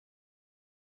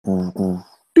We're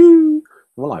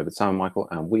live. It's Sam and Michael,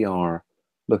 and we are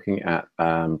looking at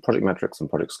project metrics and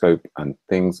project scope and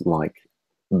things like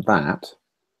that.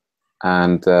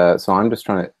 And so I'm just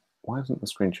trying to. Why isn't the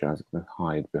screen share? I was going to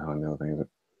hide behind the other thing.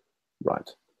 Right.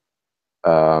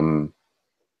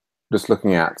 Just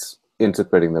looking at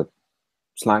integrating the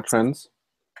Slack trends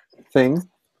thing,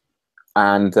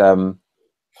 and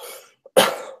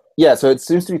yeah. So it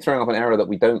seems to be throwing up an error that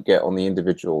we don't get on the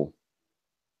individual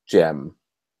gem.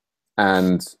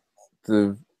 And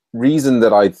the reason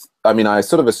that I mean, I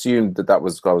sort of assumed that I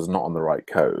was not on the right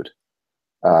code.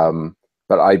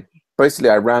 But I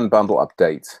ran bundle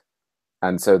update.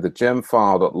 And so the gem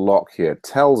file.lock here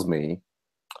tells me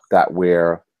that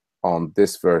we're on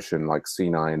this version, like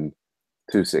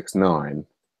C9269,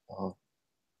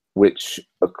 which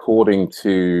according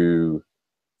to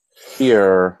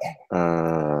here,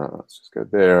 let's just go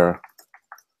there.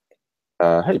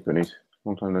 Hey, Puneet,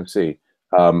 long time no see.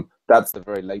 That's the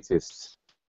very latest.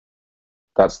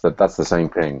 That's the same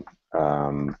thing.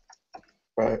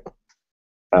 Right.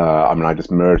 I mean, I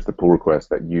just merged the pull request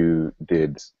that you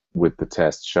did with the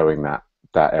test showing that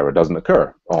that error doesn't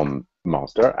occur on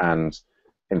master, and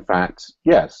in fact,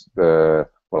 yes, I've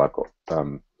got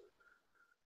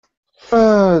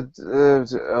oh,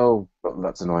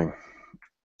 that's annoying.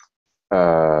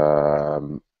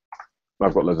 I've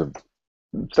got loads of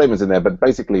statements in there, but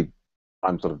basically,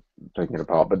 I'm sort of taking it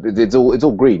apart. But it's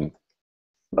all green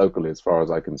locally as far as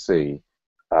I can see.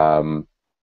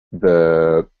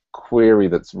 The query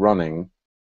that's running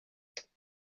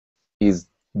is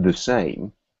the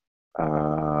same.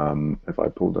 If I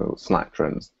pull the Slack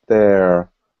trends there,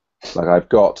 like I've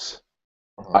got,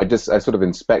 I sort of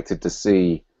inspected to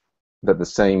see that the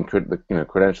same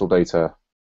credential data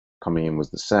coming in was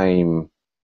the same.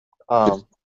 Go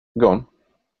on.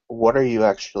 What are you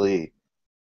actually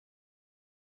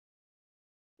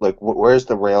like? Where's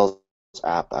the Rails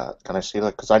app at? Can I see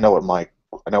that? Because I know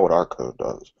what our code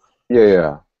does.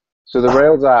 Yeah. So the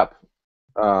Rails app,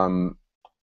 the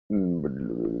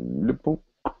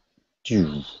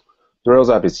Rails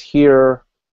app is here,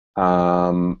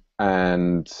 and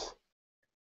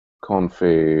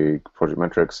config project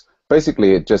metrics.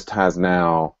 Basically, it just has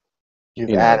now.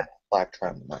 You've added Slack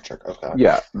trend metric. Okay.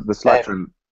 Yeah, the Slack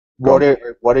trend. What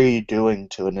are you doing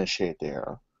to initiate the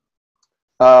error?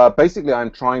 Basically,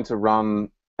 I'm trying to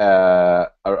run a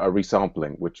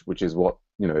resampling, which is what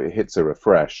it hits a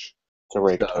refresh. It's a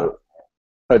rake task.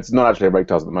 It's not actually a rake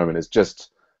task at the moment. It's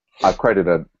just I've created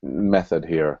a method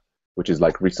here, which is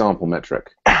like resample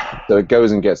metric. So it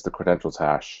goes and gets the credentials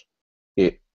hash.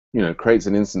 It creates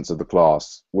an instance of the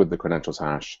class with the credentials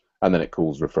hash, and then it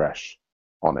calls refresh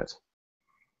on it.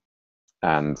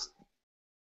 And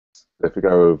if we go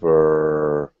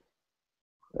over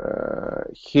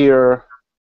here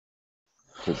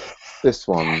to this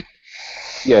one,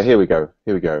 yeah, here we go.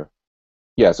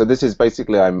 Yeah, so this is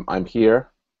basically I'm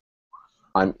here.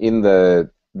 I'm in this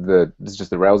is just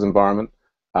the Rails environment.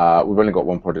 We've only got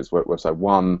one project, website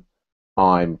one.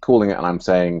 I'm calling it and I'm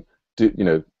saying,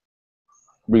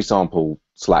 resample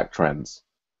Slack trends.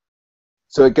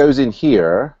 So it goes in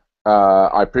here.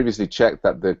 I previously checked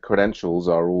that the credentials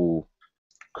are all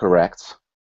correct.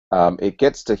 It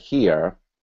gets to here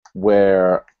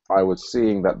where I was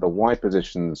seeing that the Y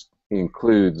positions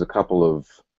includes a couple of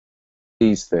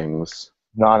these things.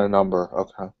 Not a number.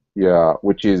 Okay. Yeah,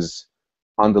 which is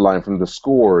underlined from the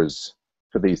scores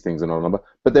for these things are not a number,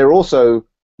 but they're also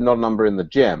not a number in the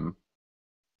gem,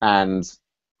 and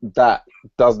that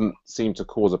doesn't seem to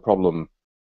cause a problem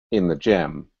in the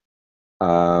gem.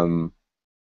 I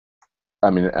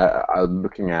mean,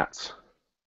 looking at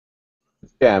the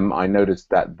gem, I noticed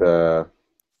that the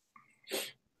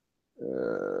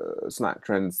Slack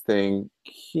trends thing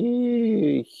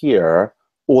here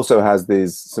also has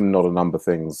some not a number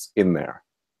things in there.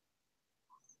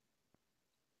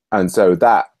 And so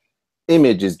that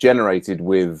image is generated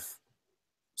with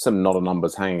some not a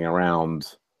numbers hanging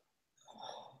around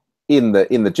in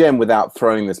the gem without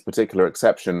throwing this particular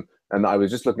exception. And I was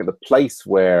just looking at the place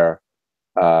where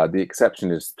the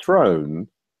exception is thrown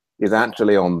is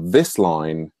actually on this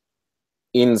line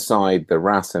inside the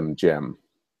RASM gem.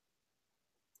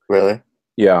 Really?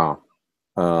 Yeah.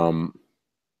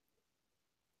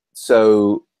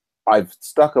 So I've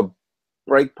stuck a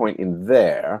breakpoint in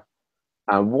there.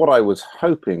 And what I was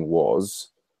hoping was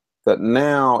that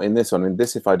now in this one,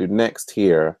 if I do next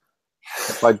here,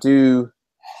 if I do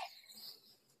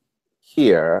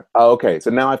here, okay, so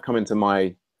now I've come into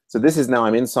so this is now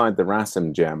I'm inside the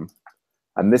RASM gem,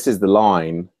 and this is the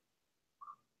line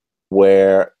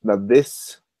where now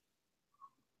this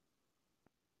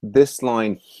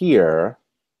line here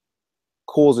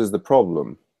causes the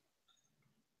problem.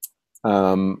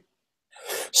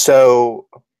 So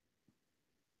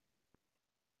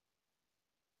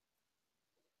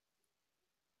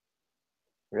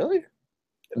really?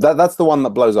 That's the one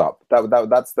that blows up.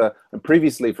 That's the, and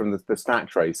previously from the stat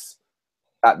trace,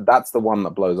 that's the one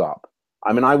that blows up.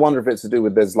 I mean, I wonder if it's to do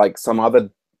with there's like some other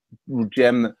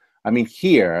gem. I mean,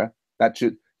 here that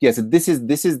should, yes. Yeah, so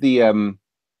this is the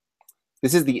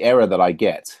error that I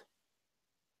get.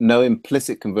 No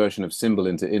implicit conversion of symbol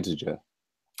into integer.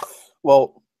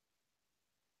 Well,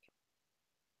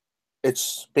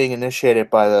 it's being initiated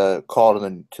by the call to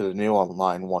the new on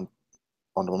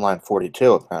line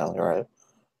 42 apparently, right?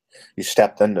 You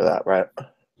stepped into that, right?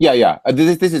 Yeah, yeah.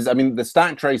 This is, I mean, the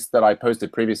stack trace that I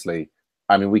posted previously.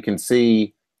 I mean, we can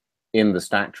see in the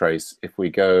stack trace, if we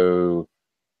go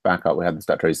back up, we have the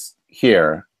stack trace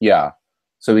here. Yeah.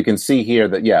 So we can see here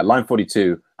that, yeah, line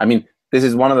 42. I mean, this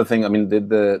is one of the things, I mean,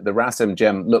 the RASM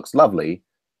gem looks lovely,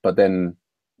 but then,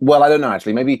 well, I don't know,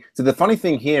 actually. Maybe, so the funny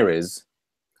thing here is,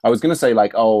 I was going to say,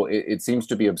 like, oh, it seems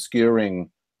to be obscuring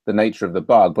the nature of the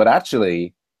bug, but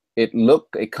actually, it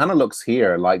kind of looks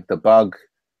here like the bug,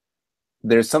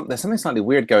 there's something slightly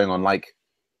weird going on, like,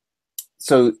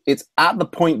 so it's at the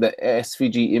point that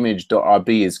svg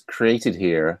image.rb is created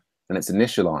here and it's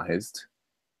initialized.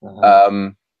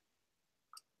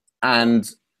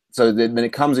 And so then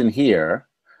it comes in here.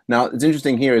 Now, it's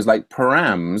interesting here is like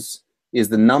params is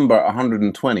the number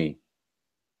 120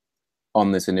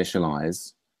 on this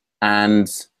initialize. And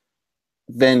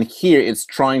then here it's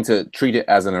trying to treat it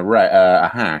as an array, a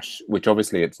hash, which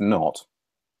obviously it's not.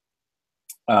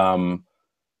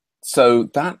 So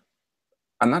that,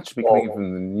 and that should be coming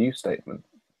from the new statement.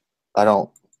 I don't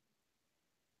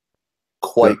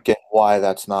quite get why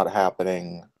that's not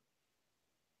happening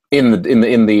in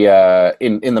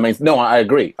the main. No, I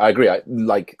agree. I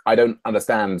don't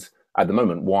understand at the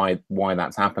moment why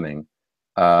that's happening.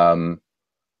 I've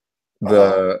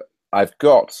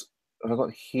got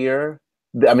here.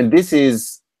 I mean, this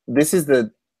is the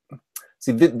system.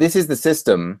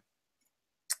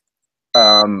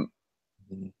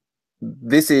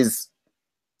 This is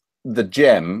the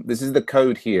gem. This is the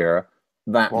code here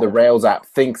that the Rails app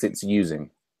thinks it's using,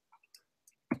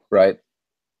 right?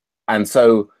 And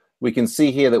so we can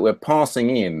see here that we're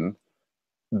passing in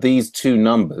these two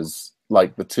numbers,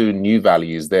 like the two new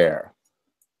values there.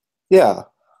 Yeah.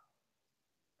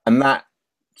 And that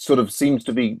sort of seems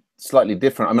to be slightly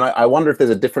different. I mean, I wonder if there's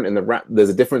a difference in the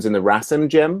RASM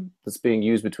gem that's being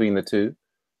used between the two.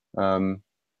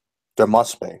 There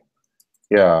must be.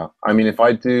 Yeah. I mean, if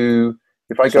I go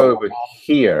over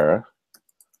here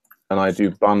and I do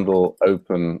bundle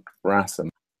open RASM,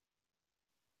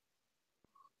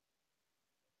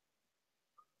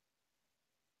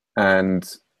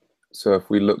 and so if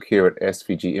we look here at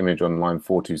SVG image on line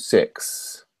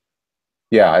 426,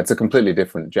 yeah, it's a completely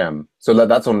different gem. So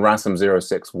that's on RASM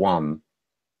 061.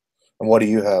 And what do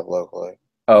you have locally?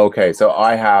 Oh, okay, so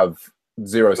I have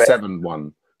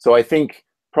 071. So I think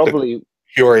probably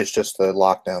Pure is just the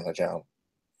lockdown the gem.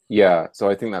 Yeah, so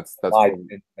I think that's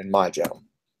in my gem.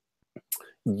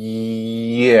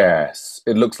 Yes,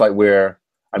 it looks like we're.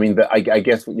 I mean, I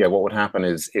guess yeah. What would happen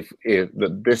is if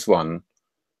this one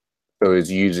so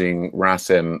is using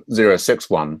RASM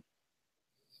 061.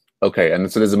 Okay,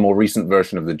 and so there's a more recent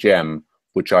version of the gem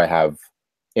which I have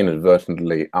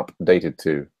inadvertently updated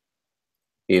to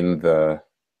in the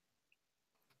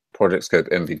project scope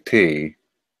MVP.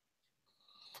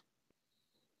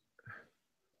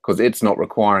 Because it's not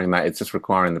requiring that, it's just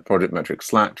requiring the ProjectMetrics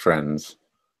Slack trends.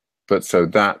 But so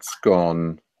that's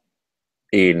gone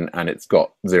in and it's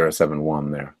got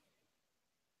 071 there.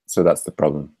 So that's the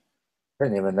problem. I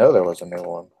didn't even know there was a new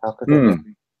one. How could it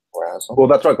be? Well,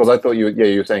 that's right, because I thought you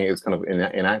were saying it was kind of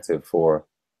inactive for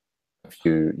a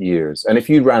few years. And if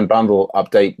you ran bundle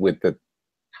update with the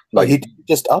like, he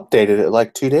just updated it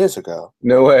like 2 days ago.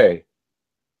 No way.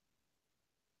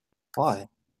 Why?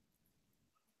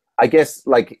 I guess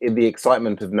like in the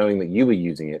excitement of knowing that you were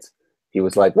using it, he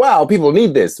was like, "Wow, people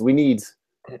need this. We need."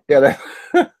 Yeah.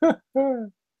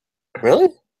 Really?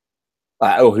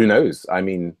 Oh, who knows? I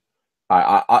mean,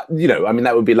 I mean,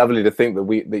 that would be lovely to think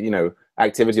that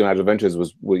activity on Agile Ventures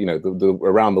was,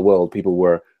 around the world, people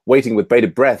were waiting with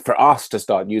bated breath for us to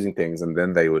start using things, and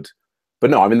then they would.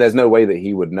 But no, I mean, there's no way that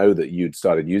he would know that you'd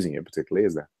started using it particularly,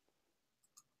 is there?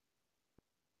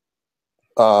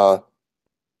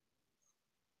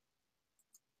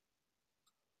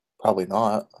 Probably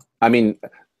not. I mean,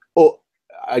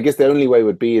 I guess the only way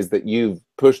would be is that you've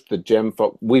pushed the gem.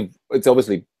 It's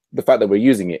obviously the fact that we're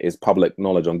using it is public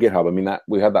knowledge on GitHub. I mean, that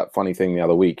we had that funny thing the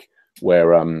other week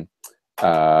where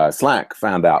Slack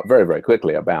found out very, very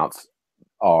quickly about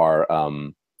our,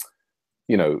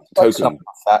 Like token.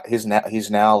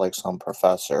 he's now like some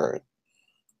professor.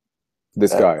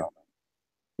 This guy.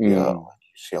 Yeah,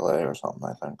 UCLA or something,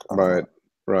 I think. Right,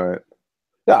 right.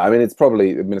 Yeah, I mean, it's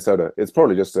probably Minnesota. It's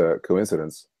probably just a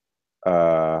coincidence.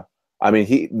 I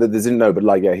mean, there's no, but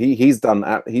like, yeah, he's done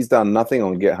nothing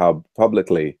on GitHub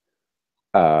publicly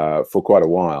for quite a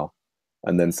while,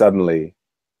 and then suddenly,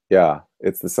 yeah,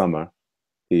 it's the summer.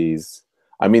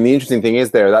 I mean, the interesting thing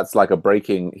is that's like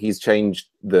he's changed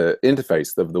the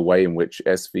interface of the way in which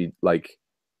SV, like,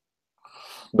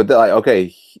 but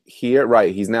okay, here,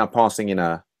 right, he's now passing in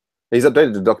he's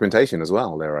updated the documentation as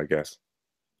well there, I guess.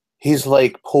 He's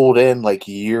like pulled in like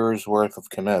years worth of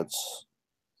commits,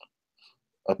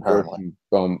 apparently. Version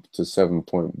bump to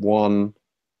 7.1.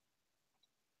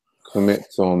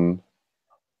 Commits on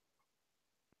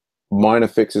minor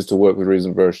fixes to work with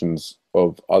recent versions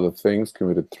of other things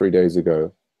committed 3 days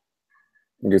ago.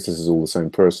 I guess this is all the same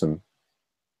person.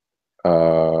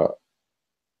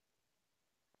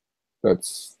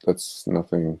 That's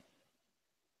nothing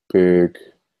big.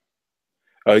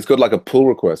 He's got like a pull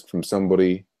request from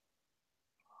somebody,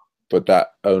 but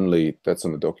that's on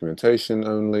the documentation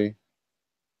only.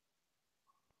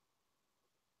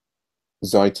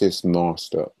 Zytis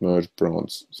master, merge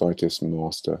branch, Zytis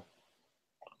master.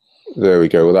 There we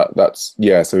go. Well, that's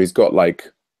yeah. So he's got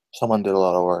like someone did a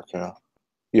lot of work. Yeah.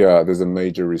 Yeah, there's a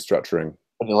major restructuring.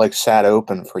 But it like sat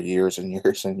open for years and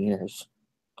years and years.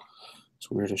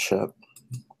 It's weird as shit.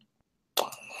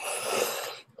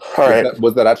 All right.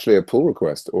 Was that actually a pull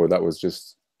request, or that was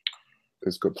just?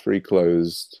 It's got 3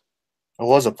 closed. It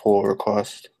was a pull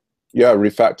request. Yeah,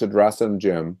 refactored RAS and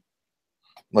gem.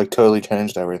 Like totally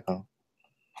changed everything.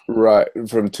 Right,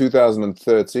 from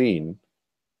 2013.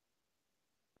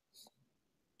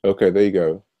 Okay, there you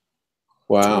go.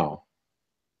 Wow.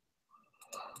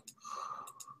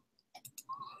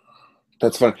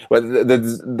 That's fun. But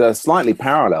the slightly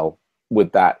parallel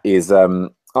with that is I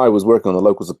was working on the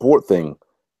local support thing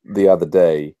the other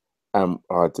day. I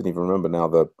didn't even remember now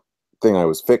the thing I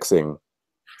was fixing.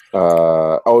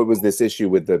 It was this issue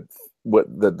with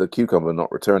the cucumber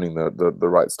not returning the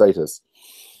right status.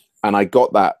 And I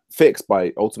got that fixed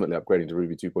by ultimately upgrading to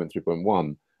Ruby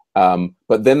 2.3.1.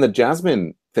 But then the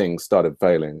Jasmine thing started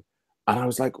failing. And I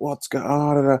was like, what's going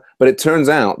on? But it turns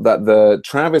out that the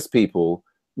Travis people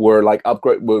were like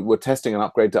were testing an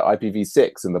upgrade to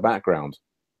IPv6 in the background.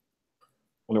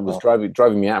 And it was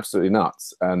driving me absolutely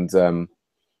nuts. And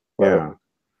yeah,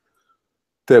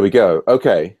 there we go.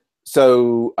 Okay.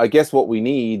 So I guess what we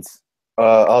need.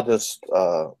 I'll just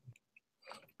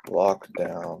lock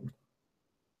down.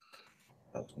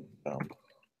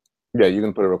 Yeah, you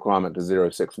can put a requirement to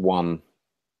 061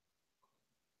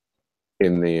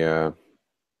 in the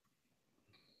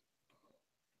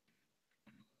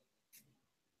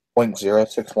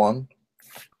 0.061.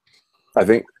 I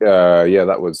think yeah,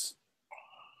 that was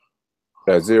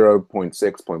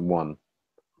 0.6.1.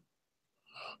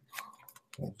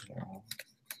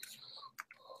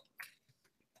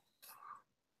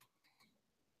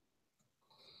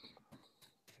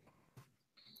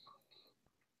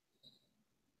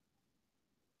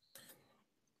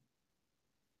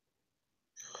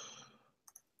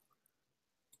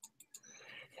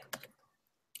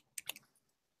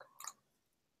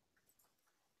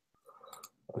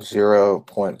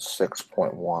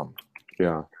 .6.1.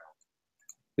 Yeah. So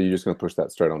you're just going to push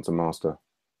that straight onto master.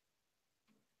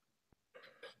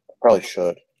 Probably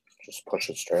should just push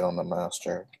it straight on the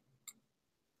master.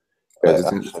 Yeah,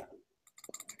 Actually,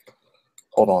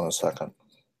 hold on a second.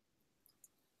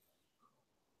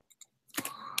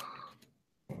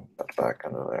 Get back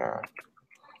into there.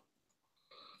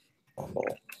 Bundle.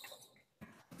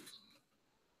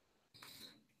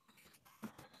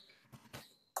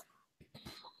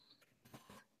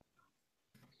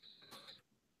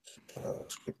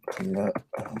 Let's keep commit.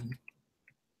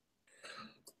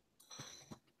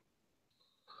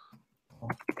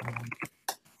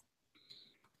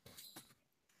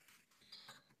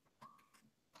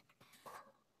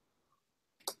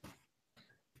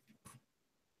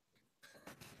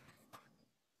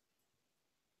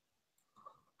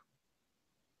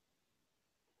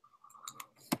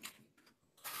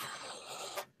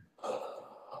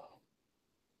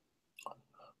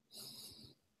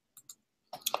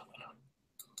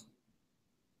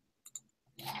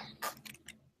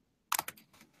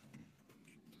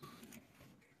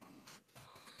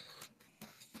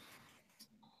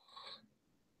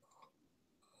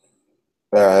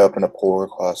 There, I opened a pull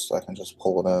request, so I can just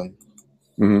pull it in.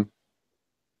 Mm-hmm.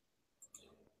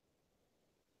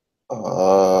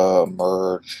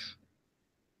 Merge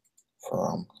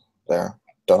there.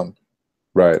 Done.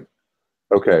 Right.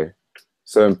 Okay.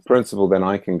 So in principle, then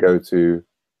I can go to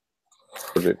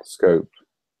project scope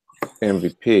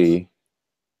MVP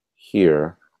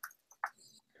here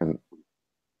and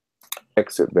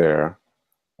exit there.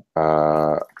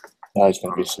 Now he's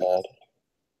going to be sad.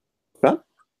 Huh?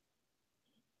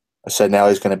 I said now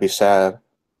he's going to be sad.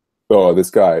 Oh, this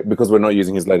guy, because we're not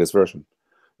using his latest version.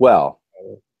 Well,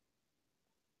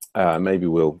 maybe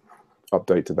we'll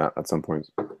update to that at some point.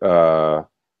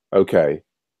 Okay.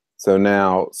 So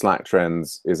now Slack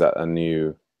trends is at a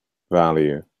new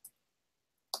value.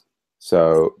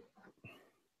 So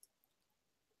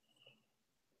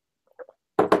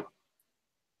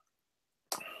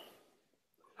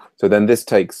then this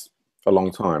takes a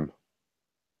long time.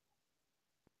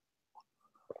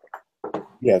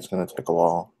 Yeah, it's going to take a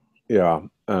while. Yeah.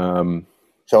 So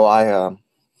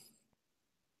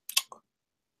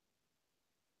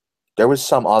there was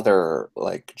some other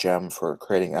like gem for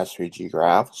creating SVG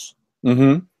graphs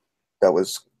that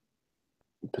was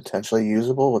potentially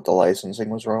usable, but the licensing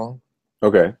was wrong.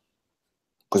 Okay.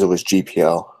 Because it was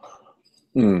GPL,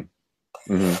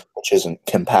 which isn't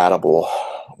compatible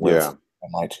with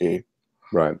MIT.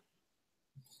 Right.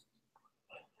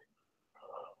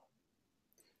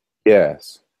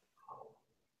 Yes.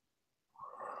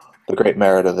 The great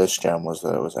merit of this gem was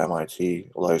that it was MIT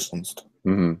licensed.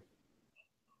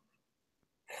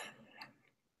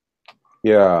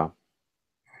 Yeah.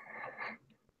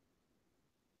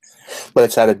 But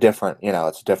it's at a different,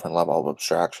 it's a different level of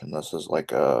abstraction. This is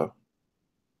like for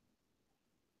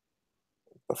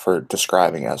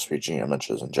describing SVG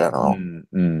images in general.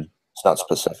 It's not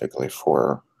specifically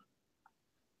for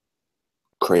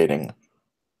creating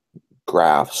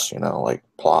graphs, like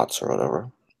plots or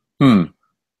whatever.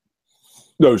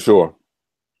 No, sure.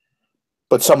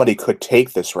 But somebody could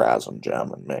take this RASM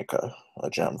gem and make a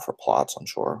gem for plots, I'm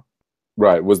sure.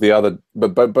 Right. Was the other,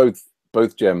 but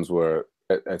both gems were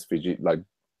SVG, like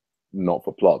not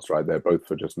for plots, right? They're both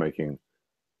for just making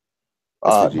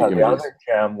SVG no, images. the other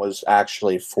gem was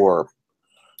actually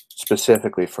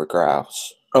specifically for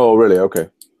graphs. Oh, really? Okay.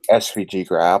 SVG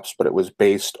graphs, but it was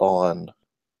based on,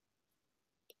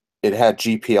 it had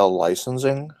GPL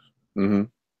licensing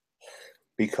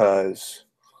because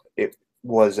it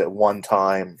was at one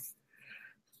time,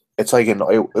 it's like it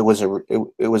was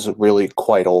a really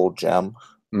quite old gem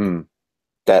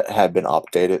that had been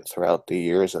updated throughout the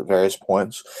years at various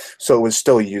points, so it was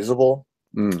still usable.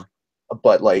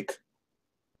 But like,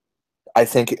 I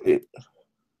think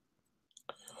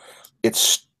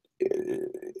it's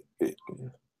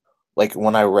like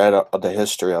when I read the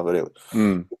history of it,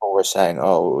 people were saying,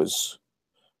 "Oh,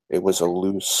 it was a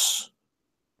loose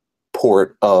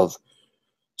port of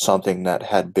something that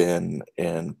had been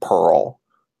in Perl,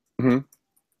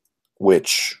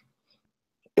 which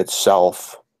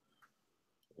itself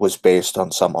was based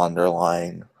on some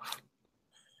underlying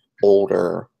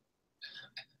older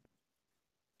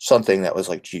something that was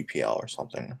like GPL or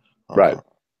something." Right.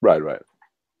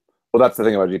 Well, that's the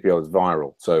thing about GPL, is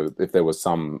viral. So if there was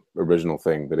some original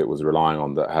thing that it was relying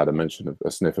on that had a mention of a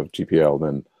sniff of GPL,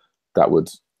 then that would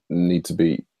need to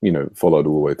be, followed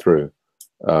all the way through.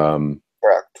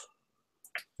 Correct.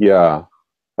 Yeah.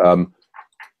 And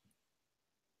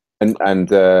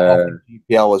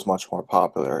GPL was much more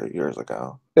popular years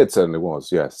ago. It certainly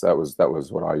was. Yes, that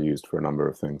was what I used for a number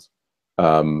of things.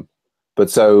 But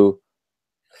so,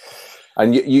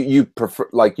 and you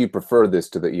prefer this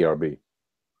to the ERB?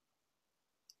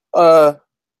 Kind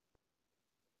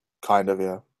of,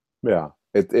 yeah. Yeah,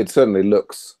 it certainly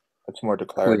looks. It's more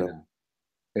declarative. Cleaner.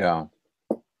 Yeah.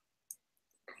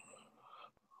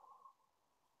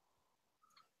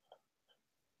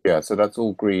 Yeah, so that's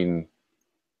all green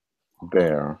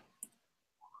there.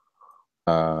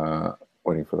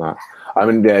 Waiting for that. I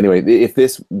mean, anyway, if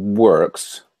this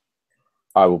works,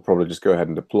 I will probably just go ahead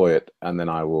and deploy it, and then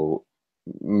I will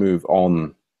move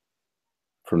on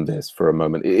from this for a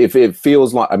moment. If it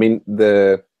feels like, I mean,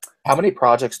 how many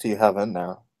projects do you have in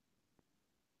there?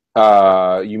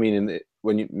 You mean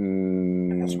when you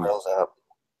in this Rails app?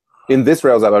 In this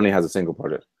Rails app only has a single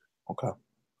project. Okay.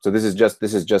 So this is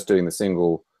just doing the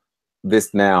single.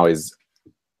 This now is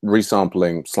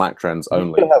resampling Slack trends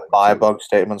only. You have buy bug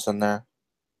statements in there?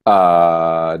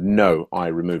 No, I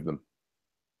removed them.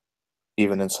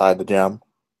 Even inside the gem?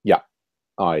 Yeah,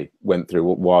 I went through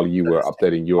while you were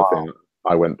updating your thing.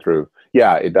 I went through.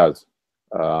 Yeah, it does.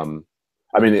 I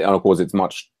mean, and of course, it's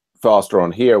much faster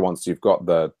on here once you've got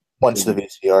the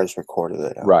VCR is recorded.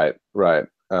 It. Yeah. Right.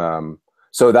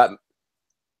 So that,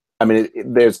 I mean,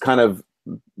 there's kind of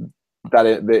that.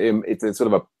 It's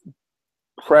sort of a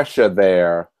pressure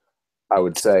there I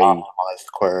would say,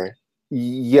 optimized query.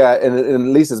 yeah, and at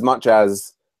least as much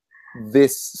as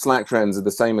this Slack trends are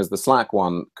the same as the Slack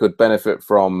one, could benefit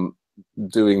from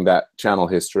doing that channel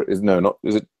history. Could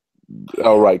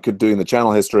doing the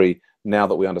channel history now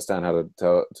that we understand how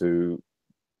to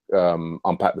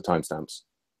unpack the timestamps.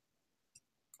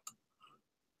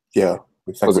 Yeah,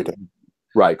 we think we do.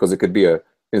 Right, because it could be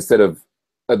instead of,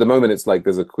 at the moment it's like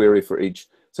there's a query for each.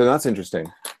 So that's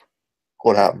interesting.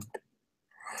 What happened?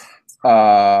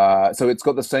 So it's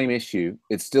got the same issue.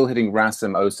 It's still hitting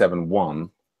RASM 071,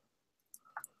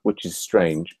 which is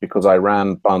strange because I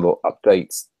ran bundle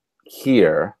updates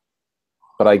here,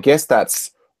 but I guess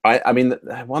that's, I mean,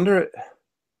 I wonder,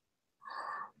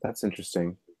 that's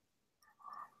interesting.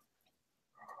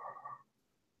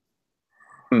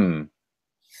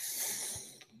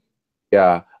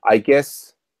 Yeah, I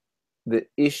guess the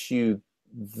issue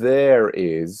there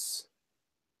is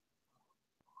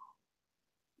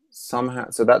somehow,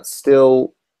 so that's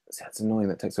still, that's annoying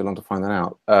that it takes so long to find that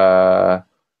out.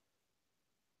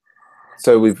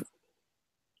 So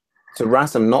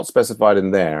RASM not specified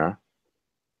in there.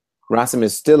 RASM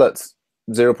is still at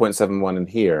 0.71 in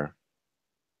here.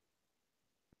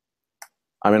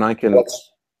 I mean, I can.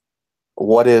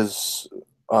 What is?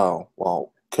 Oh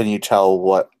well, can you tell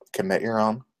what commit you're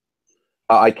on?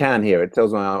 I can here. It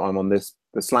tells me I'm on this.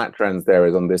 The Slack trends there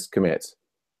is on this commit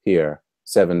here,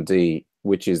 7D,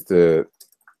 which is the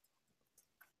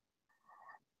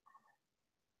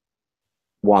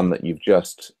one that you've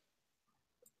just.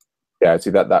 Yeah, see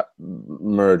that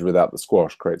merge without the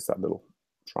squash creates that little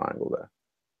triangle there.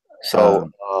 So,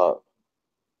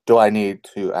 do I need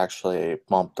to actually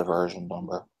bump the version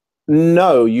number?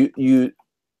 No,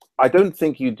 I don't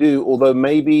think you do. Although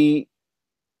maybe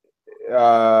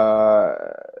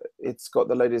it's got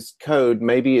the latest code.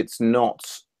 Maybe it's not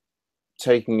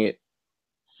taking it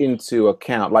into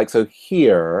account. Like, so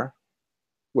here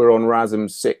we're on RASM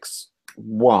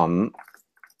 6.1,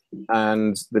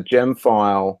 and the gem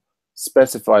file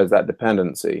specifies that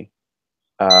dependency.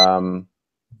 I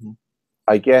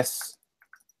guess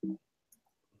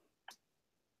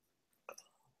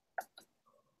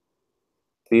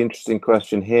the interesting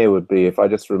question here would be if I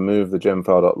just remove the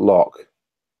gemfile.lock.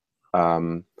 I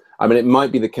mean, it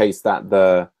might be the case that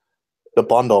the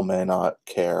bundle may not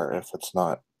care if it's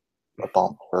not a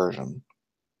bumped version.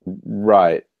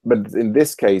 Right. But in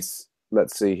this case,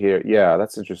 let's see here. Yeah,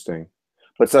 that's interesting.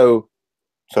 But so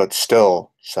it's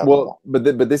still 7.1. Well,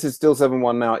 but this is still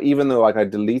 7.1 now, even though like I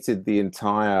deleted the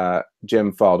entire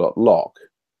gemfile.lock.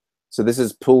 So this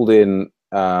is pulled in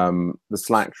the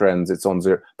Slack trends. It's on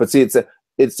 0. But see,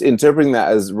 it's interpreting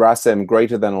that as RASM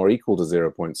greater than or equal to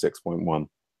 0.6.1.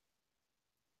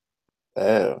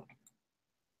 Oh.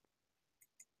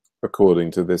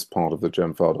 According to this part of the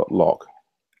gemfile.lock.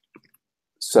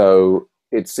 So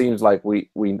it seems like I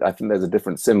think there's a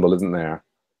different symbol, isn't there?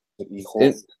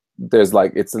 There's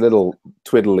like, it's a little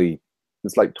twiddly,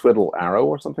 it's like twiddle arrow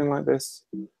or something like this.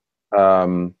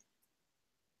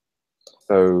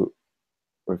 So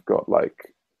we've got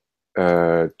like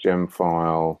gem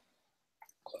file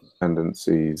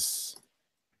dependencies.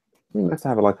 Let's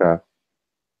have like a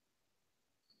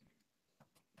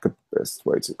best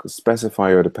way to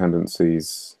specify your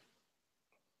dependencies.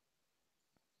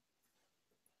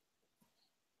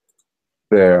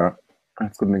 There,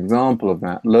 I've got an example of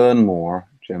that. Learn more,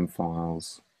 gem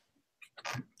files.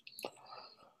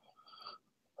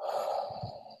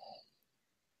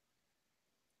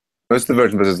 Most of the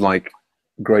version is like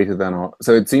greater than or,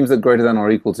 so it seems that greater than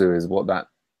or equal to is what that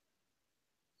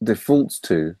defaults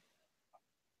to.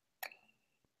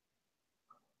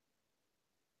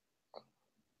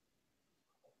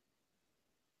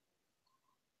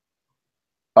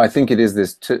 I think it is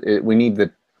this, we need the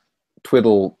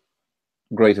twiddle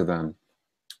greater than.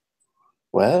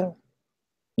 Where?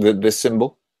 This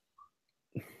symbol?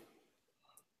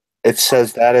 It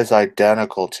says that is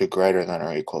identical to greater than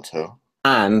or equal to.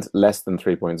 And less than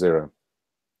 3.0.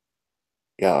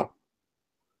 Yeah.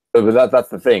 But that's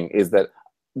the thing, is that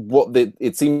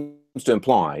it seems to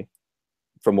imply,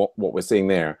 from what we're seeing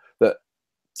there, that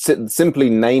simply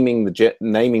naming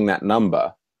that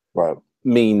number right.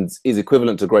 is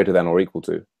equivalent to greater than or equal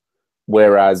to,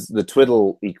 whereas the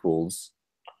twiddle equals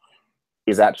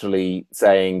is actually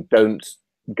saying don't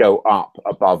go up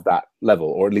above that level,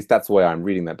 or at least that's the way I'm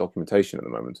reading that documentation at the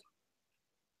moment,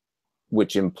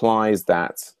 which implies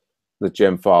that the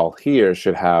gem file here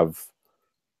should have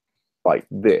like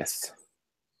this,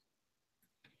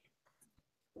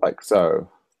 like so.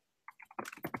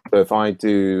 So if I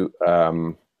do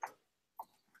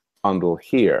bundle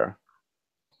here,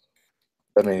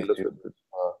 let me look at the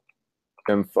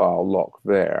gem file lock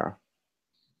there.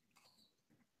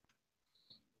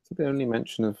 the only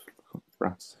mention of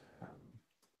rats.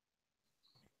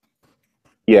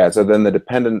 Yeah, so then the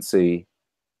dependency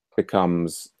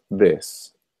becomes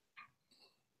this.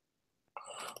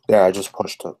 Yeah, I just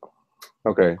pushed it.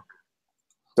 Okay.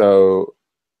 So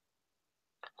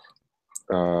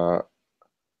so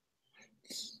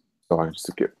I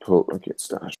just get pulled and get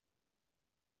stashed.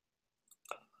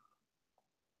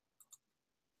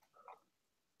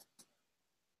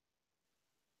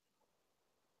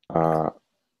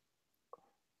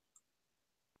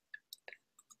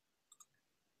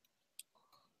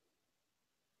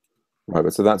 Right,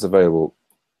 but so that's available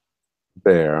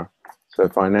there. So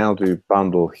if I now do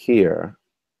bundle here,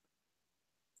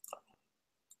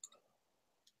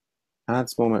 add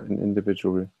small an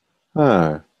individual.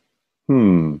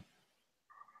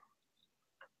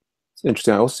 It's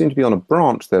interesting. I also seem to be on a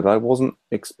branch there that I wasn't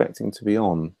expecting to be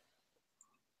on.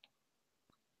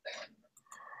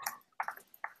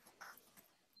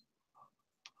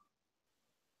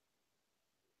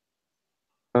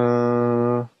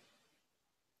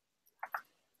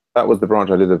 That was the branch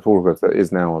I did the pull request that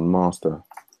is now on master.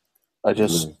 I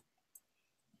just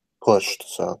pushed,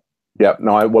 so. Yeah,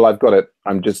 no, I've got it.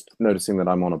 I'm just noticing that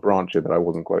I'm on a branch here that I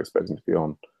wasn't quite expecting to be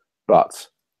on. But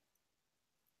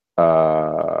did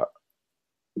I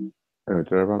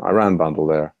run? I ran bundle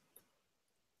there.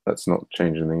 Let's not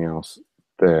change anything else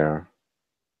there.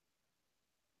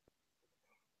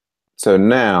 So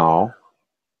now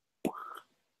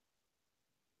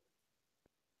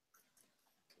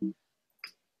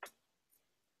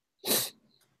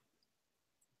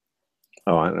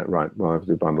right. Well, I have to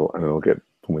do bundle, and it'll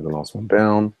pull me the last one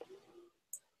down.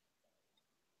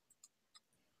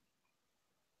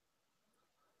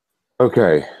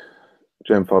 Okay,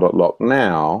 gemfile.lock.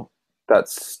 Now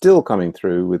that's still coming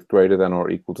through with greater than or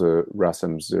equal to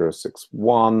rasm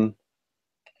 061,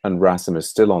 and rasm is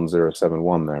still on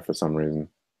 071 there for some reason.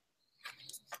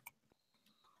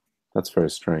 That's very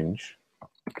strange.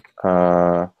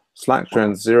 Slack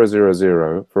trend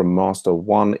 000 from master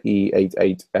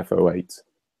 1E88F08.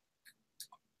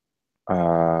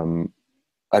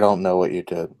 I don't know what you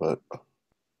did, but.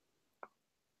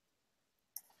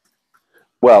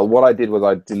 Well, what I did was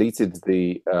I deleted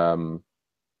the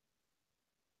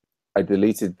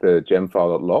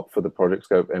gemfile.lock for the project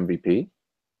scope MVP,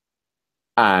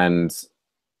 and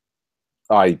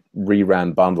I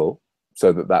reran bundle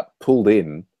so that pulled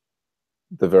in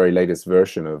the very latest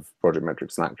version of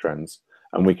ProjectMetrics Slack trends,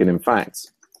 and we can in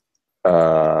fact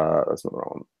that's not the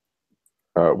wrong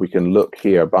one. We can look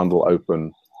here, bundle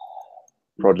open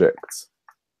project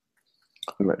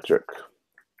metric.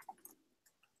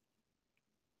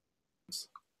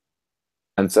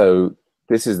 And so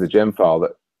this is the gem file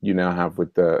that you now have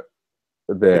with there,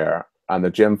 and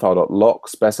the gemfile.lock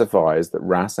specifies that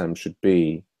rasm should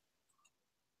be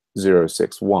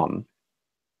 061.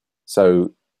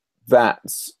 So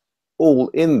that's all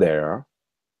in there,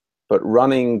 but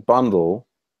running bundle.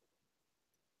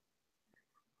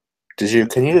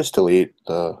 Can you just delete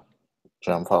the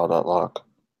gemfile.lock?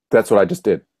 That's what I just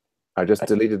did. I just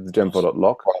deleted the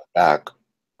gemfile.lock back,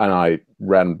 and I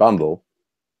ran bundle,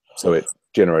 so it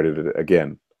generated it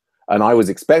again. And I was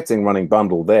expecting running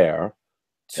bundle there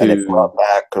to, and it brought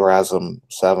back rasm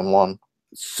 71.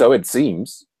 So it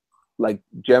seems. Like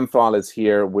gemfile is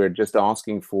here. We're just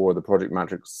asking for the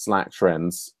ProjectMetrics Slack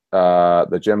trends.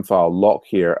 The gemfile lock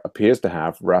here appears to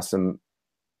have rasm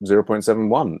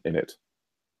 0.71 in it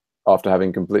after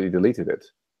having completely deleted it.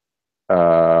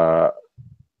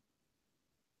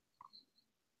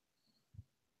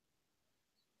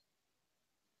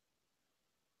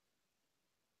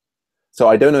 So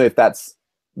I don't know if that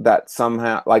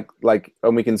somehow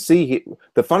and we can see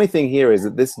the funny thing here is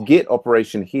that this git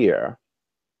operation here,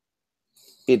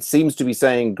 it seems to be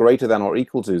saying greater than or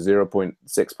equal to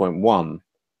 0.6.1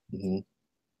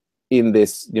 in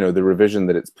this, the revision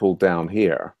that it's pulled down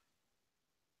here,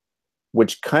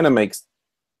 which kind of makes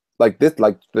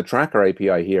the tracker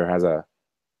API here has a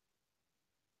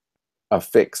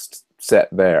fixed set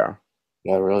there.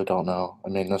 Yeah, I really don't know. I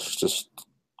mean, this is just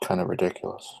kind of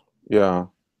ridiculous. Yeah.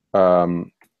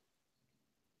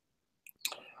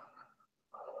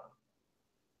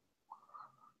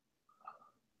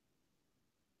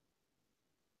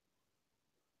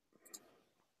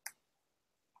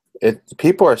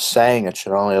 People are saying it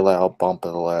should only allow a bump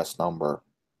of the last number.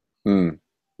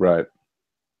 Right.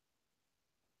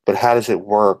 But how does it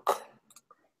work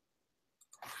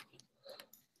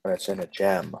when it's in a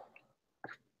gem?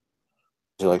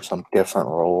 Is it like some different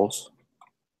rules?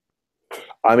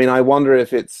 I mean, I wonder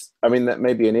if that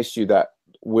may be an issue that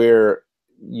we're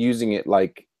using it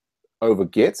like over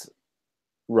Git,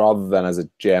 rather than as a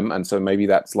gem, and so maybe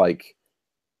that's like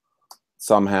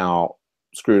somehow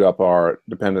screwed up our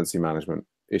dependency management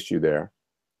issue there.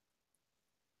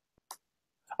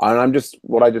 And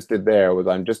what I just did there was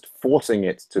I'm just forcing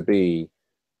it to be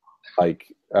like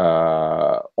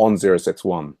on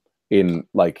 061 in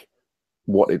like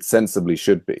what it sensibly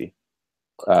should be,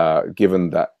 given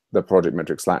that the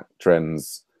ProjectMetrics Slack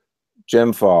trends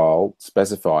gem file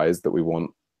specifies that we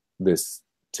want this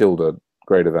tilde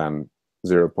greater than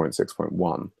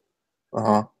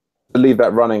 0.6.1. Leave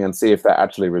that running and see if that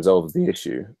actually resolves the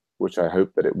issue, which I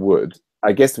hope that it would.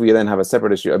 I guess we then have a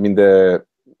separate issue. I mean,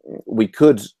 we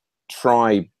could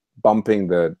try bumping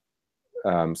the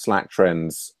Slack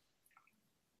trends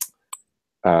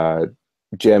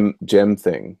gem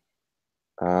thing.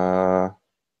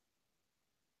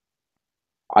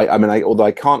 I mean, although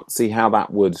I can't see how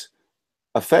that would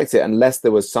affect it unless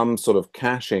there was some sort of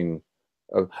caching.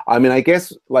 I mean, I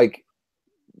guess like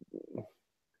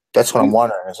that's what I'm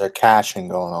wondering. Is there caching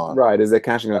going on? Right? Is there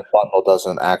caching? The bundle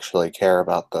doesn't actually care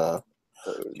about the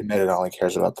commit; it only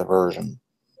cares about the version.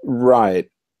 Right.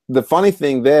 The funny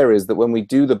thing there is that when we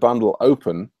do the bundle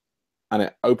open, and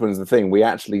it opens the thing, we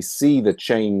actually see the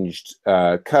changed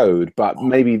code, but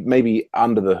maybe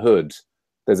under the hood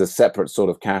there's a separate sort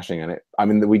of caching in it. I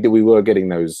mean, we were getting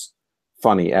those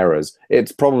funny errors.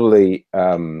 It's probably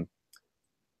a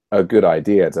good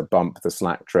idea to bump the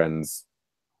Slack trends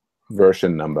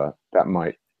version number. That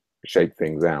might shake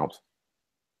things out.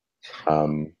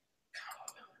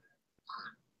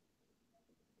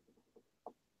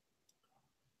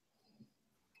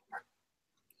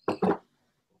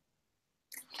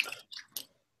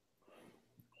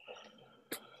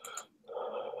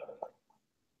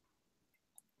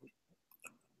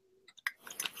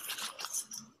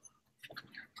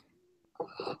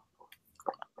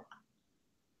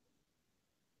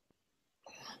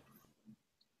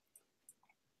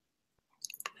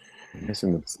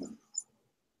 Missing the.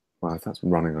 Well, if that's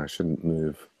running, I shouldn't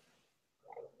move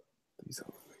these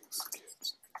other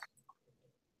things.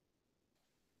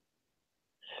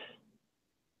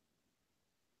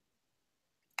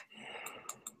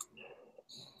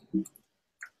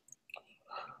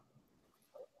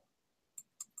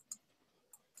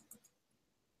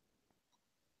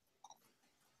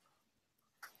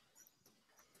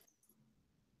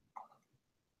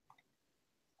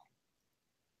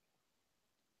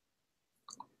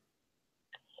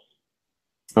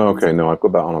 Okay, no, I've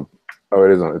got that on a. Oh,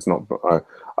 it is on. It's not.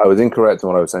 I was incorrect in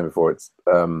what I was saying before. It's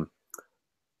the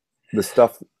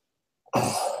stuff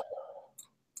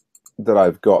that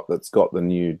I've got that's got the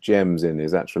new gems in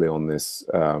is actually on this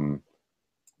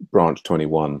branch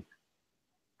 21.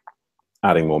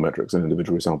 Adding more metrics and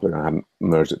individual sampling. I hadn't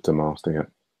merged it to master yet.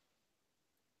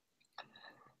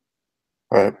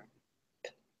 Right.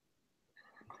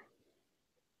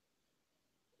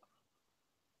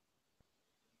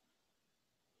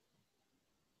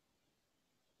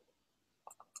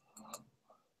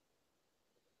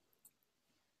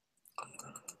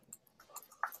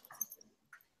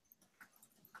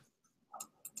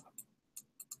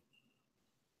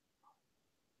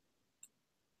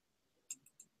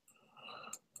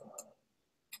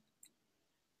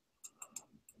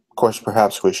 Of course,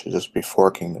 perhaps we should just be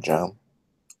forking the gem.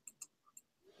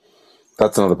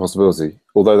 That's another possibility.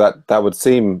 Although that would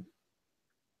seem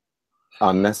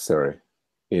unnecessary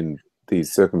in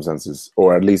these circumstances,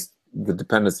 or at least the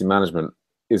dependency management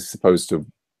is supposed to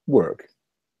work.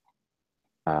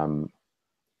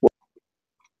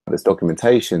 This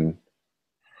documentation,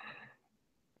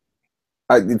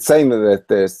 it's saying that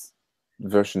there's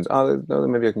versions. Oh, no,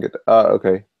 maybe I can get.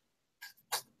 Okay.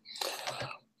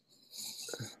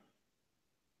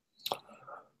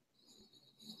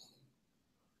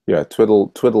 Yeah,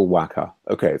 twiddle whacker.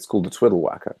 Okay, it's called the twiddle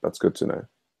whacker. That's good to know.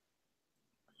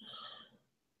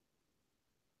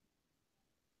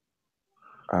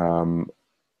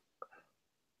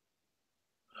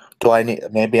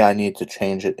 Maybe I need to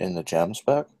change it in the gem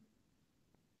spec?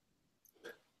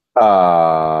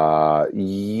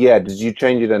 Yeah. Did you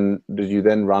change it and did you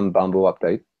then run bundle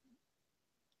update?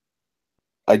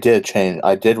 I did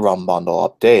run bundle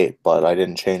update, but I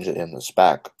didn't change it in the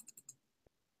spec.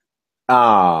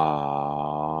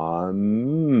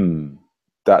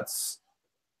 That's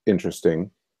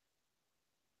interesting.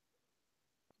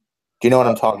 Do you know what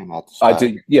I'm talking about? I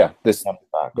do. Yeah, this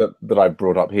that I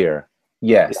brought up here.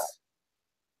 Yes. Yeah.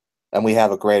 And we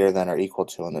have a greater than or equal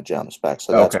to in the gem spec.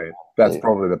 So that's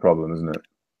probably the problem, isn't it?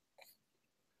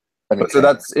 So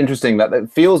that's interesting. That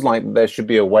it feels like there should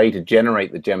be a way to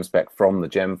generate the gem spec from the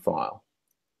gem file.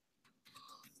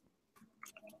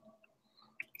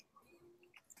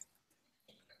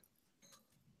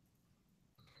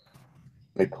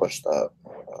 Let me push that.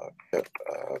 Get,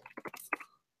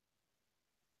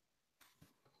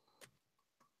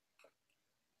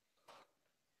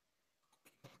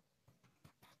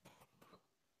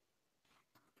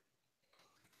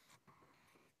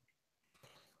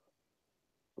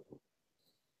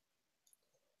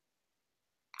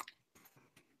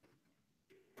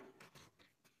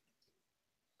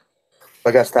 I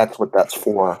guess that's what that's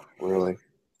for, really.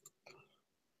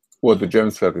 What the gem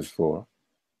spec is for?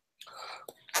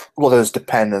 Well, there's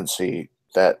dependency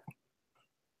that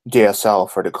DSL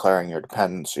for declaring your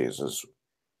dependencies is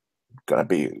going to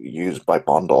be used by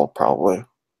bundle, probably.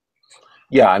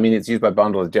 Yeah, I mean, it's used by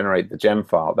bundle to generate the gem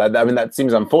file. I mean, that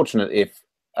seems unfortunate if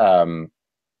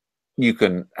you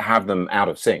can have them out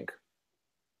of sync.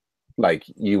 Like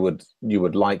you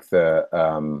would like the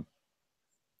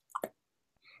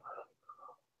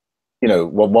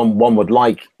one would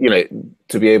like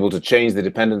to be able to change the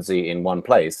dependency in one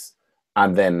place,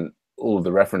 and then all of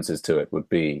the references to it would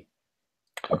be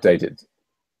updated.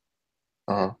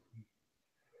 So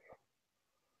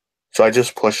I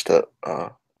just pushed it,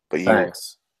 but you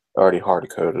Thanks. already hard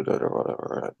coded it or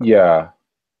whatever, right? Yeah.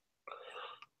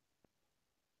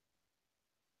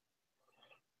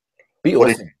 What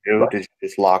did you do? Did you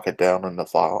just lock it down in the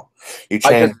file? You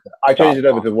changed. I changed it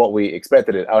over to what we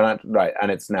expected it. Oh, right,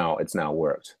 and it's now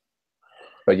worked.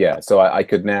 But yeah, so I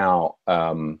could now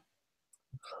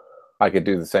I could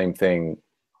do the same thing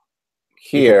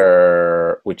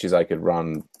here, which is I could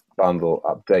run bundle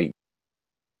update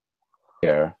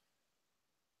here,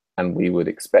 and we would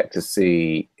expect to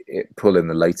see it pull in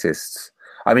the latest.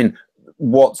 I mean,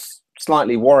 what's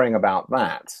slightly worrying about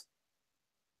that?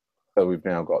 So we've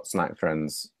now got Slack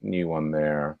Trends, new one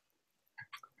there.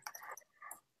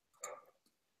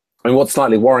 I mean, what's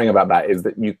slightly worrying about that is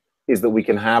that we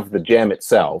can have the gem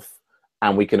itself,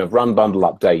 and we can have run bundle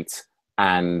update,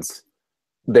 and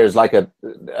there's like a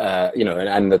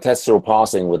and the tests are all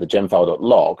passing with the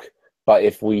gemfile.log. But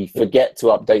if we forget to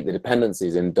update the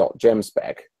dependencies in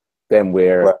 .gemspec, then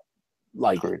we're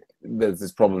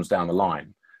there's problems down the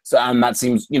line. So, and that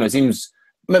seems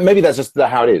maybe that's just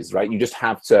how it is, right? You just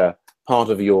have to, part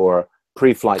of your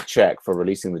pre-flight check for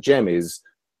releasing the gem is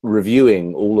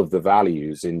reviewing all of the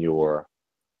values in your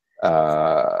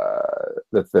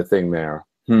the thing there.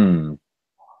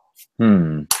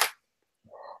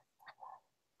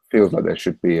 Feels like there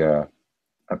should be a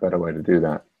better way to do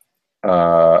that.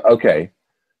 Okay,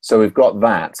 so we've got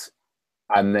that,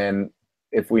 and then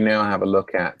if we now have a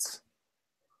look at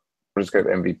Project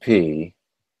MVP,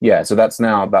 yeah, so that's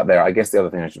now that there. I guess the other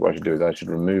thing what I should do is I should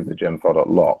remove the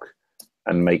gemfile.lock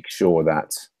and make sure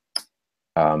that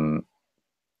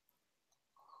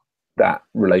that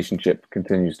relationship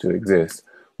continues to exist.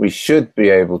 We should be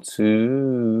able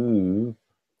to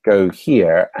go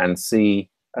here and see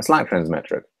a Slack Trends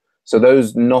metric. So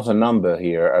those not a number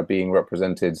here are being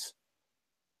represented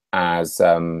as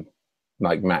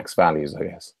like max values, I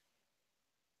guess.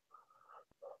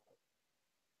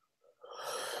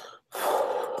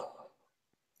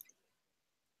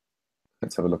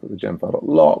 Let's have a look at the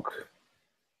gemfile.lock.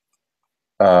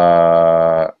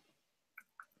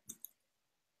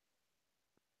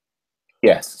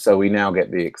 Yes, so we now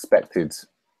get the expected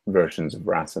versions of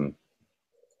RASM.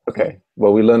 Okay,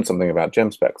 well, we learned something about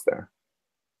gem specs there.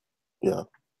 Yeah.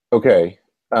 Okay.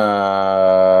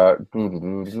 So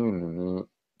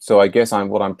I guess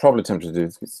what I'm probably tempted to do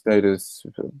is get status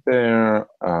there.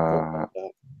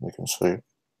 We can see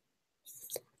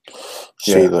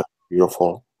the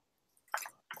beautiful.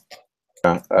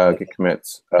 Git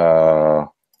commits.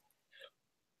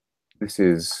 This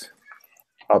is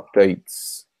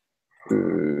updates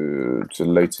to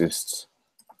latest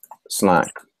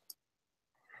Slack.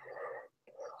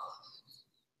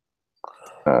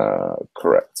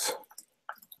 Correct.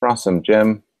 RASM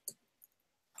gem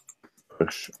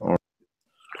push on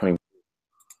 20,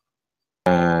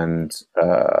 and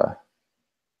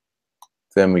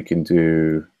then we can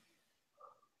do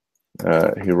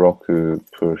Heroku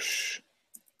push.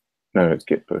 No, it's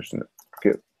git push.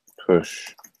 Git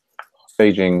push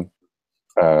staging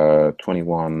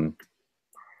 21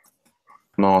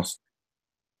 master.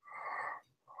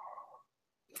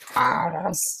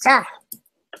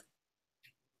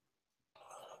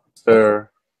 So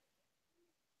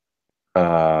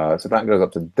that goes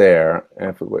up to there. And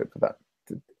if we wait for that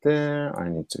to there, I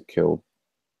need to kill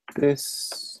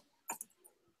this.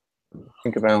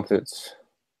 Think about it.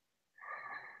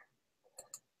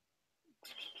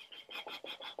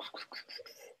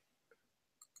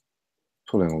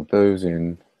 Pulling all those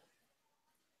in.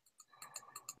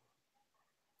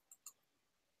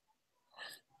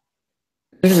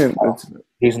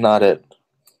 He's not it.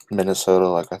 Minnesota,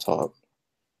 like I thought.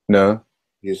 No.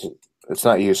 It's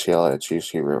not UCLA. It's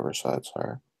UC Riverside.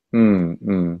 Sorry.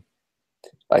 Hmm.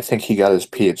 I think he got his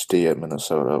PhD at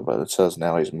Minnesota, but it says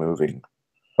now he's moving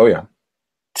Oh yeah.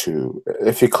 to.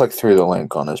 If you click through the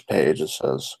link on his page, it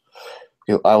says,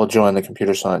 "I will join the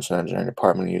Computer Science and Engineering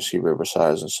Department at UC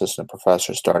Riverside as assistant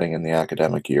professor starting in the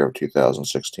academic year of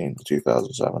 2016 to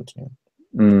 2017."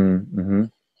 Mm-hmm.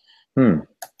 Hmm.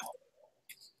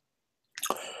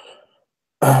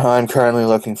 I'm currently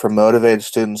looking for motivated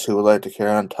students who would like to carry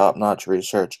on top-notch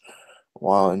research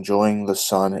while enjoying the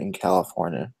sun in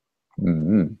California.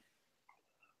 Mm-hmm.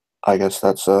 I guess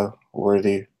that's a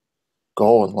worthy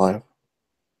goal in life,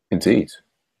 Indeed.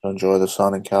 to enjoy the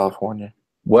sun in California.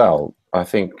 Well, I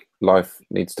think life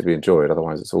needs to be enjoyed.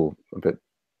 Otherwise, it's all a bit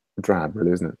drab,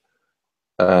 really, isn't it?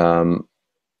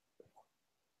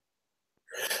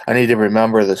 I need to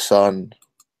remember the sun,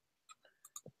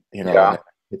 Yeah. when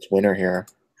it's winter here.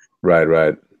 Right,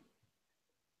 right.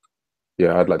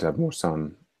 Yeah, I'd like to have more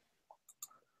sun.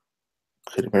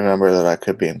 Could remember that I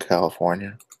could be in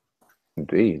California.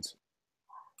 Indeed.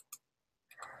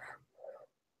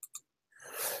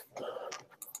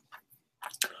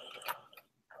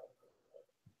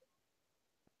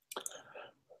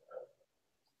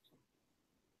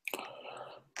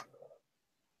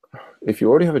 If you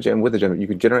already have a gem with a gem, you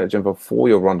could generate a gem before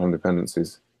your runtime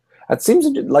dependencies. It seems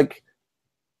like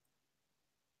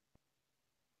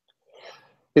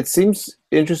it seems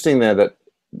interesting there that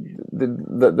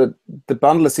the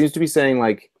bundler seems to be saying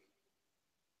like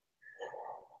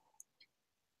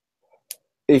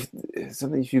if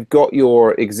you've got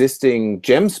your existing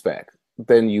gem spec,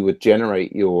 then you would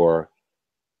generate your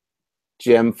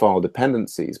gem file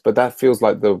dependencies, but that feels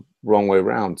like the wrong way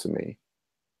around to me.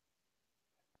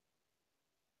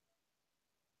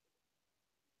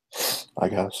 I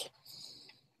guess.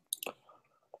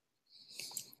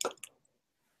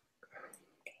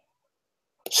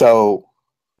 So,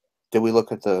 did we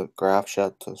look at the graph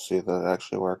yet to see that it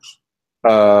actually works?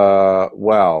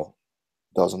 Well,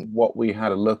 Doesn't. what we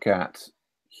had a look at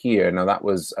here, now that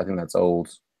was, I think that's old.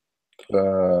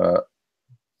 That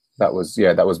was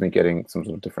me getting some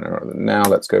sort of different error. Now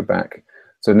let's go back.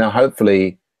 So now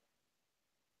hopefully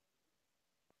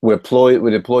we're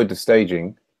deployed to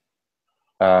staging.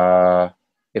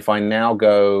 If I now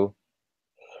go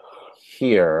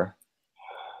here,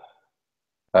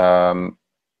 I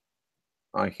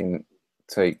can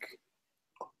take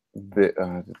this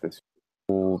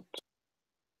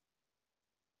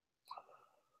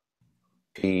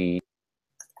P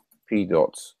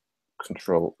dot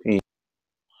control E.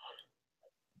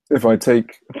 If I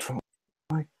take control,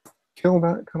 can I kill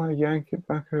that? Can I yank it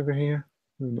back over here?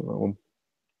 Not that one.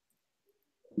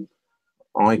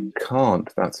 I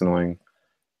can't. That's annoying.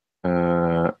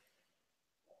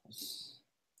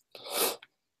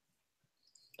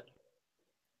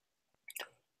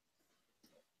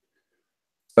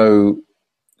 So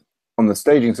on the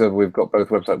staging server, we've got both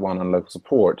website 1 and local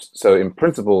support. So in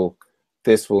principle,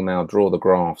 this will now draw the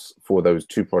graphs for those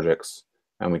two projects,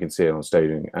 and we can see it on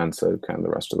staging, and so can the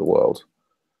rest of the world.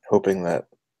 Hoping that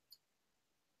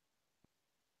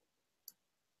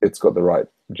it's got the right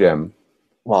gem.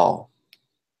 Well,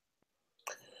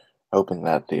 hoping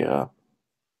that the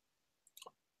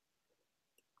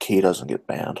key doesn't get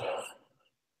banned.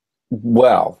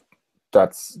 Well,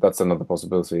 that's another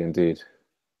possibility indeed.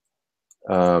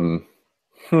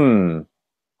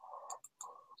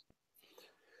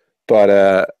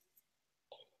 But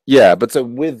yeah, but so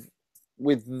with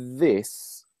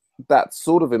this, that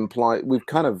sort of implies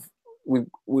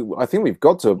I think we've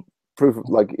got to prove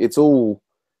like it's all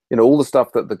all the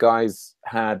stuff that the guys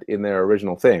had in their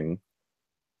original thing,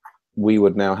 we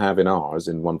would now have in ours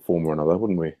in one form or another,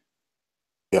 wouldn't we?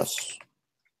 Yes.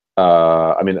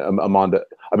 I mean, Amanda.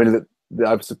 I mean,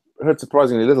 I've heard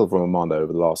surprisingly little from Amanda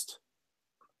over the last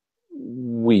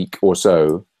week or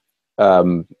so,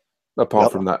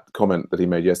 apart from that comment that he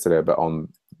made yesterday about on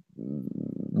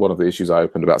one of the issues I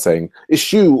opened about saying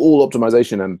eschew all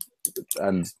optimization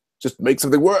and just make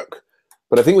something work.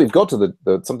 But I think we've got to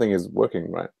the something is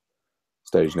working right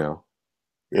stage now.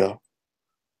 Yeah.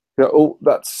 Yeah. Oh,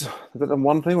 is that done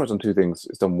one thing or it's done two things?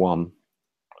 It's done one.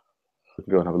 We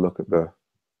can go and have a look at the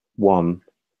one.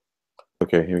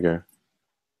 Okay, here we go.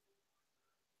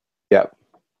 Yeah.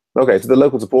 Okay, so the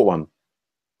local support one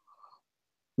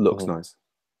looks nice.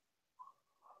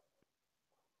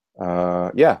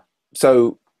 Yeah.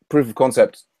 So proof of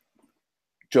concept,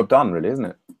 job done, really, isn't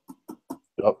it?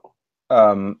 Yep.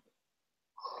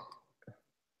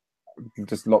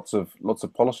 Just lots of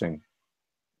polishing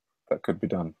that could be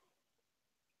done.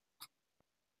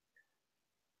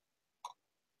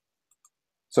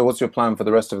 So what's your plan for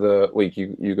the rest of the week?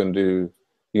 You can do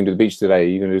the beach today.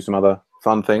 You gonna do some other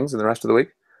fun things in the rest of the week?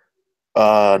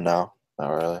 No, not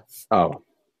really. Oh,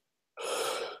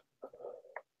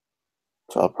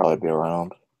 So I'll probably be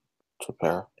around to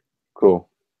pair. cool.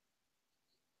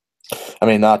 I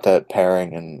mean, not that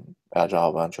pairing in Agile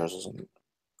Adventures isn't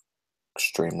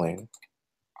extremely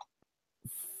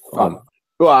Fun.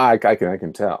 Well, I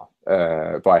can tell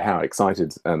by how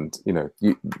excited and you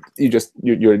just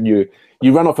you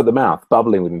run off at the mouth,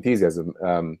 bubbling with enthusiasm.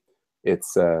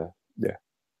 It's yeah,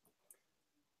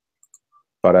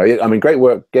 but I mean, great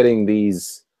work getting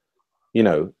these,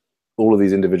 all of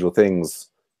these individual things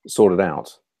sorted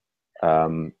out.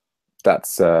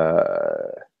 That's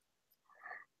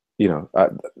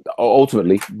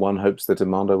ultimately one hopes that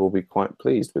Armando will be quite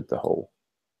pleased with the whole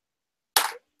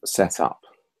setup.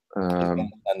 And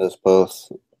us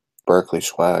both Berkeley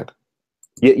swag.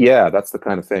 Yeah, that's the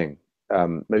kind of thing.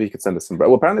 Maybe you could send us some.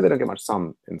 Well, apparently they don't get much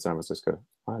sun in San Francisco.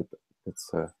 It's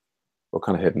well,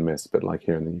 kind of hit and miss, but like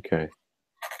here in the UK.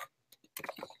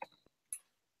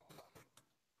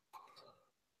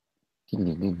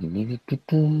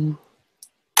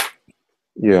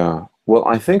 Yeah. Well,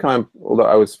 I think although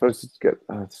I was supposed to get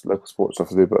local sports stuff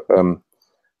to do, but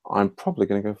I'm probably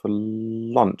going to go for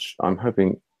lunch. I'm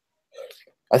hoping.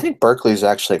 I think Berkeley's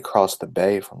actually across the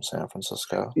bay from San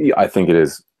Francisco. Yeah, I think it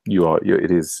is.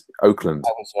 It is Oakland.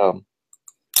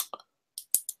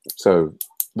 So,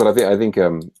 but I think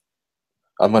I'm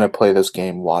gonna play this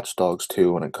game Watch Dogs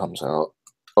 2 when it comes out.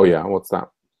 Oh yeah, what's that?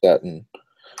 And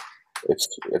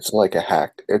it's like a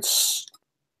hack. It's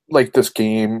like this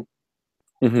game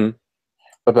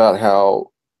about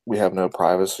how we have no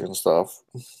privacy and stuff.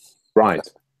 Right.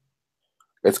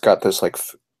 It's got this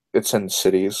it's in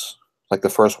cities. Like the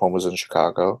first one was in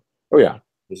Chicago. Oh yeah.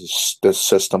 There's this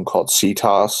system called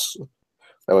CTOS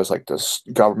that was like this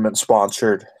government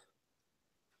sponsored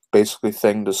basically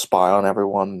thing to spy on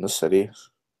everyone in the city.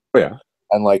 Oh yeah.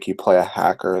 And like you play a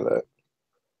hacker that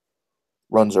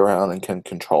runs around and can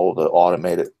control the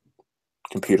automated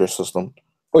computer system.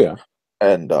 Oh yeah.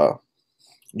 And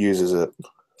uses it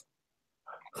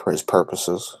for his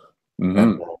purposes.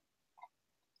 And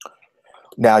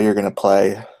now you're gonna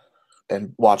play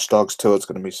in Watch Dogs 2. It's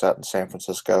gonna be set in San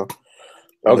Francisco.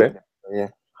 Okay.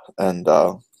 And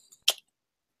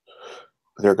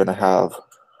they're gonna have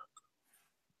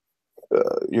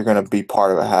you're gonna be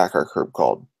part of a hacker group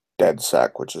called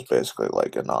DeadSec, which is basically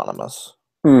like anonymous.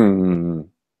 And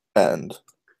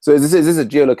so is this a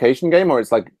geolocation game, or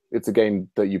it's a game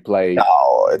that you play?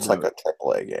 No, it's like a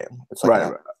AAA game. It's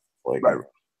like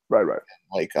right.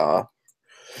 Like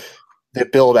they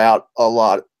build out a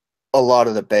lot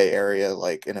of the Bay Area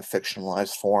like in a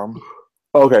fictionalized form.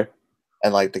 Okay.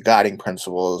 And like the guiding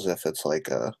principle is if it's like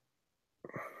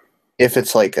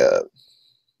a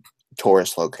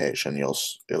tourist location,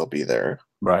 it'll be there.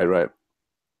 Right.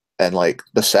 And like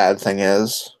the sad thing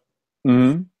is,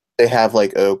 they have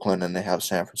like Oakland and they have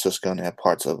San Francisco and they have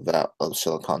parts of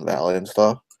Silicon Valley and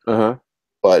stuff.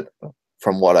 But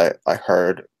from what I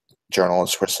heard,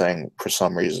 journalists were saying for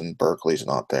some reason Berkeley's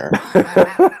not there.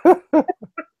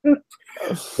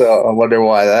 So I wonder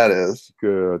why that is.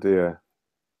 Good, yeah.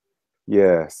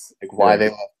 Yes. Like why they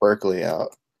left Berkeley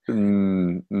out.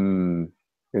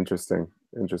 Interesting.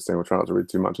 We'll try not to read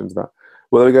too much into that.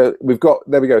 Well, there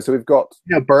we go. So we've got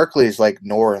Berkeley's like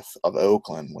north of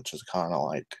Oakland, which is kind of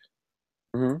like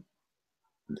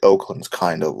Oakland's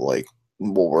kind of like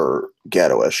more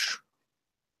ghetto-ish.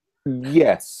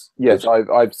 Yes.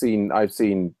 I've seen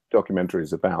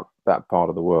documentaries about that part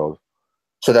of the world.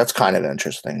 So that's kind of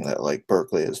interesting that like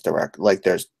Berkeley is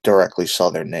there's directly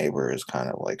southern neighbor is kind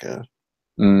of like a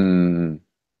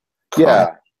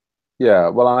yeah.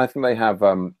 Well, I think they have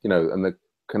and the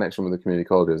connection with the community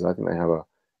colleges. I think they have a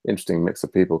interesting mix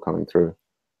of people coming through.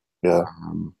 Yeah.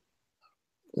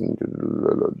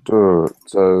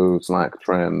 So Slack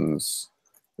trends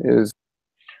is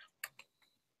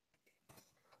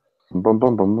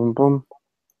boom.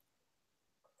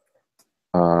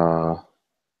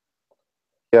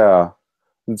 Yeah.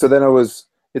 And so then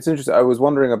it's interesting. I was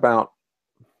wondering about,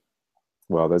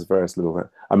 well, there's various little,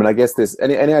 I mean, I guess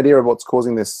any idea of what's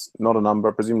causing this not a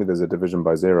number? Presumably there's a division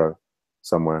by zero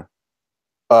somewhere.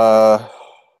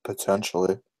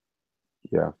 Potentially.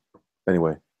 Yeah.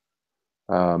 Anyway.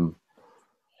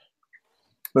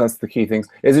 That's the key things.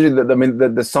 It's interesting that, I mean,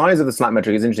 the size of the Slack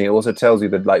metric is interesting. It also tells you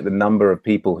that like the number of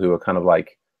people who are kind of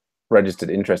like registered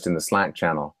interest in the Slack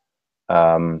channel.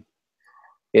 Can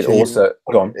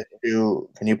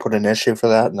you put an issue for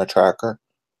that in the tracker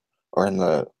or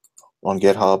on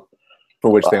GitHub?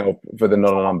 For which thing? For the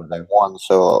not a number thing. One.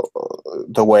 So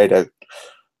the way to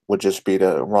would just be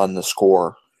to run the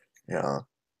score. Yeah.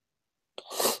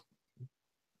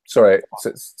 Sorry,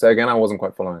 say again. I wasn't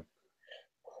quite following.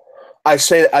 I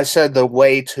said the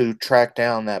way to track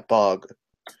down that bug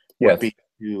would be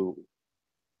to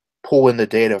pull in the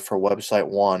data for website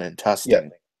 1 and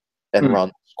testing, and run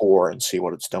the score and see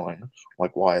what it's doing,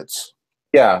 like why it's.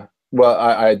 Yeah, well,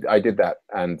 I did that,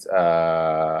 and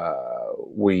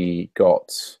we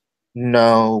got.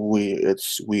 No,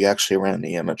 we actually ran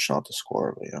the image, not the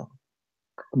score. But yeah.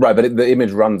 Right, but the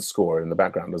image runs score in the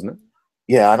background, doesn't it?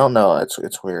 Yeah, I don't know.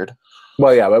 It's weird.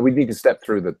 Well, yeah, but we need to step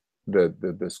through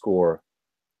the score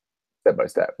step by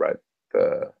step, right?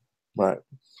 Right.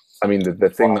 I mean, the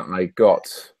thing that I got.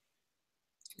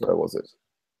 Where was it?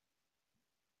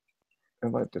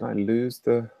 Did I lose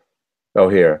the? Oh,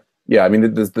 here. Yeah, I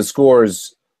mean, the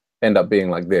scores end up being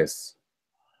like this.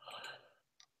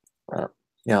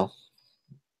 Yeah.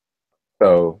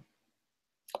 So,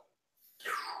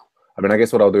 I mean, I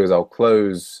guess what I'll do is I'll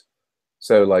close.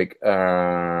 So, like,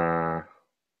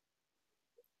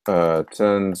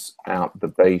 turns out the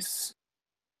base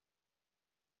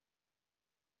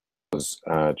was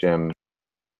gem.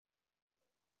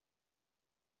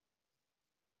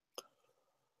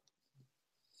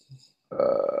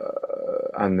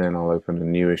 And then I'll open a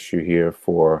new issue here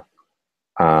for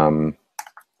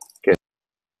get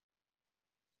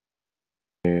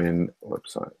in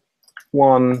website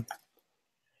 1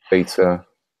 beta.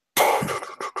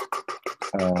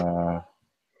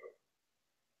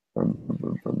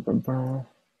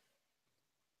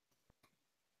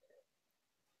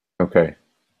 Okay.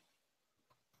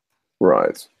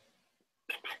 Right.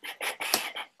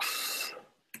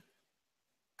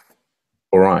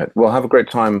 All right. Well, have a great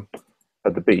time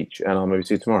at the beach, and I'll maybe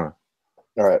see you tomorrow.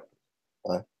 All right.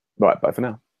 Bye. Right. Bye for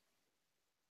now.